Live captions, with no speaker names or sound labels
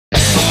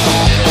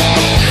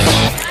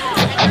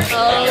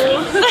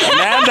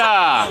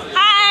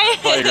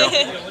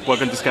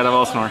Welcome to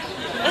SKYDIVES.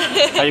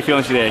 How are you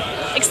feeling today?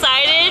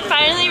 Excited,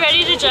 finally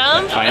ready to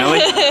jump.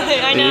 Finally?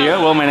 I know. There you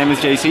go. Well, my name is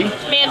JC.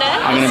 Amanda.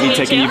 I'm going to be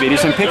taking you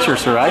videos and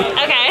pictures, alright?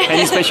 Okay.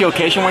 Any special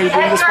occasion why you're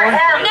doing this for?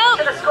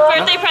 Nope.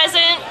 Birthday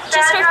present,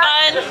 just for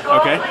fun.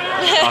 Okay.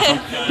 Awesome.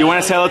 You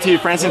want to say hello to your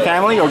friends and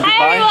family or goodbye?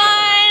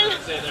 Hi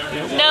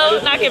everyone. No,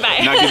 not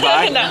goodbye. Not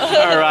goodbye? No.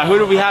 Alright, who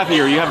do we have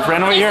here? You have a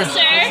friend over here?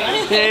 Sister.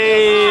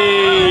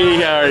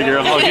 Hey! Alright,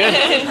 girl. All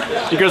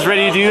good? You girls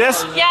ready to do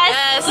this?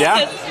 Yes.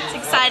 Yeah?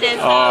 Excited.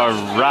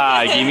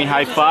 Alright, give me a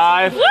high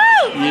five. Woo!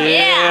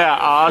 Yeah,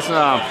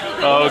 awesome.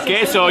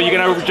 Okay, so you're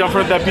gonna jump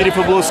from that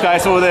beautiful blue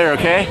skies over there,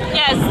 okay?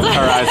 Yes.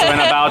 Alright, so in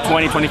about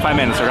 20-25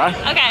 minutes, alright?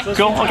 Okay.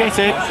 Cool, okay,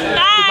 say it.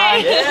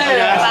 Bye.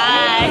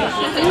 Bye.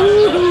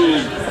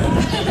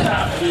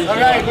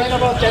 Alright, wait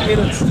about 10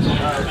 minutes. You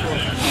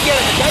get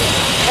it, okay?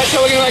 That's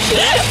how we're gonna like this.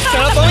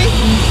 Stand up for me.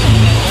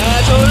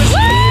 That's all it is.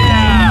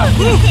 Yeah!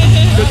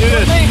 Go do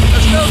this.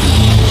 Let's go.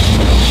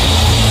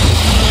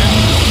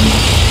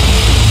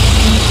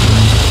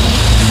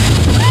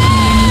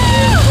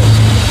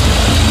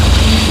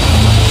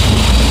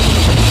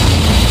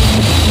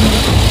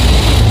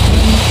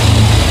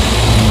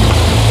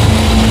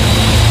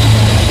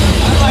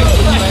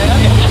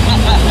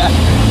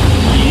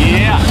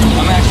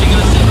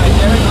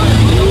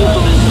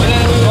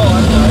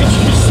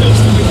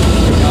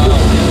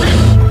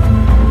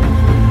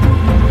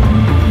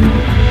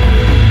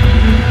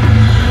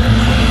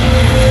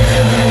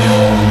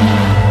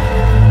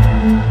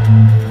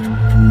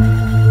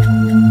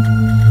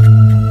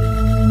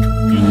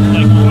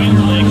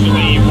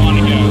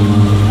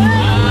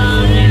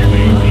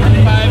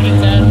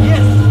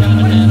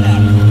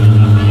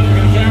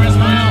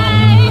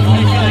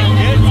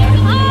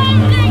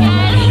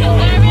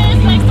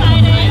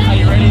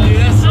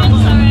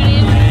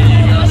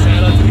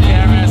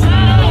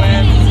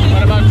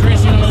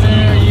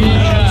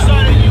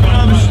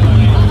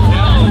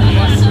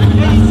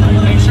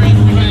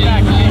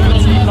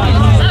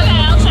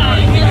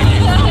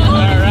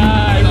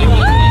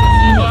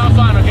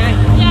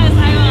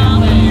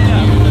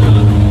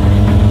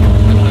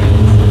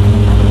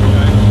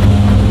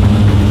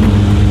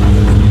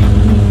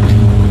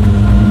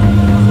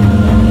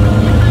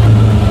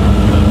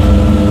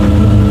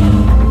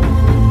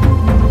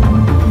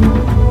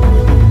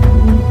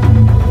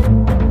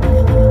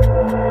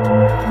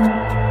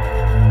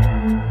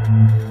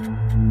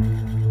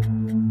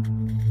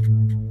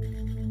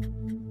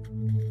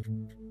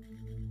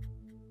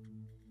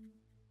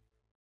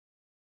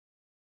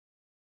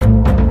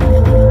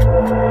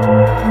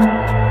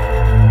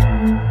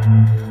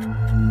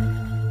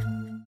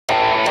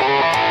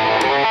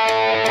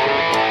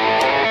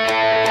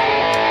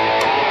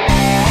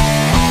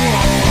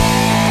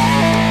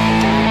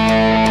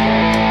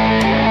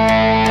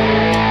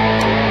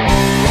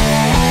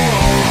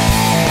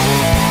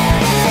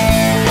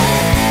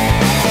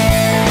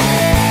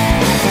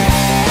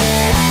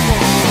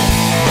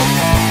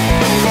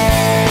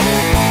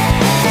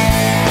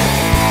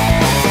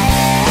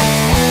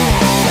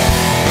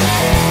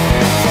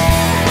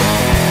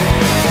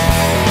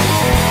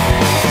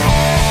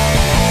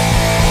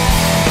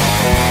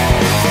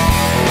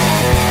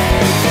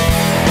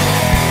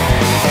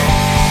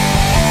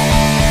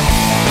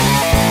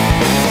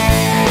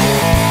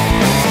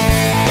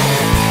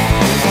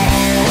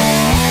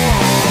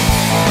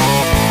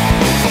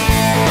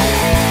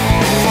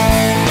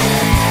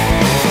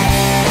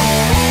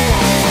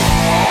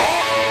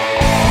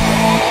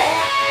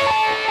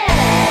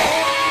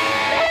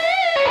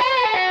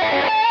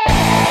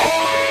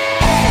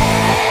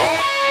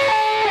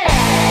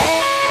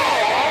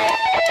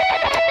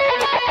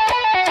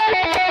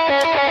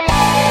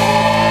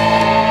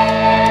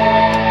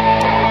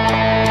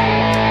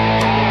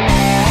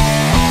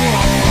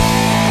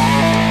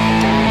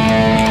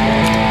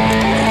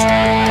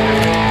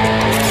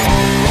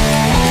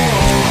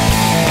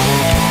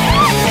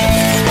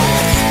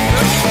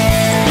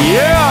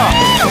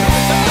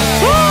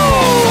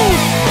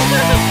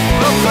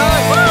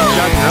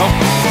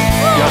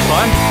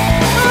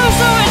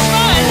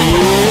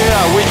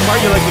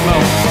 You like the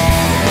most?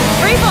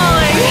 Free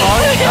falling.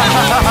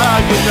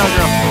 Good job,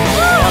 girl.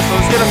 So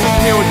let's get a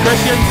picture here with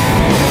Christian.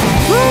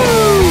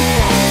 Woo!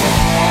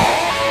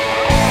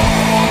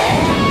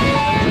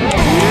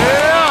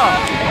 Yeah!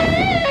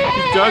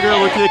 Good job,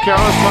 girl. Look at the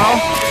camera, smile.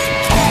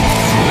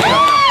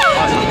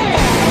 Awesome.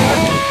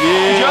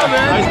 Yeah. Good job,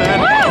 man. Nice,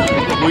 man.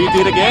 Will you do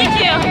it again? Thank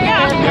you.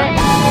 Yeah.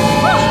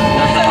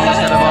 That's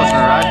kind of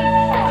awesome,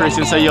 right?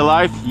 Christian, say your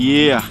life.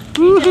 Yeah.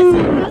 Yes,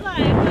 good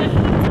life.